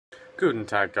Guten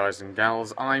Tag, guys and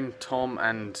gals, I'm Tom,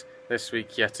 and this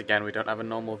week yet again we don't have a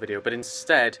normal video, but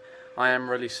instead I am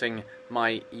releasing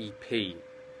my EP.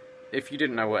 If you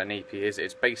didn't know what an EP is,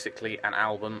 it's basically an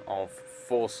album of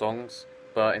 4 songs,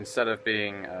 but instead of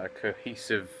being a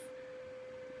cohesive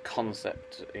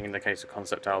concept, in the case of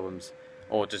concept albums,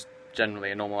 or just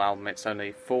generally a normal album, it's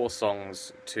only 4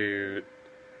 songs to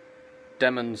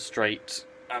demonstrate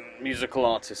a musical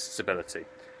artist's ability.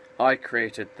 I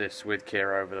created this with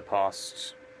Kira over the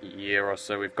past year or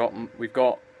so. We've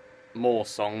got more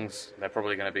songs. They're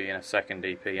probably going to be in a second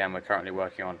EP, and we're currently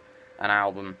working on an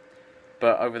album.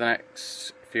 But over the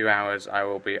next few hours, I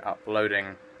will be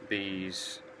uploading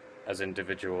these as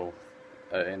individual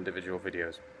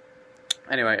videos.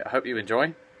 Anyway, I hope you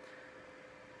enjoy.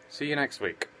 See you next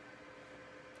week.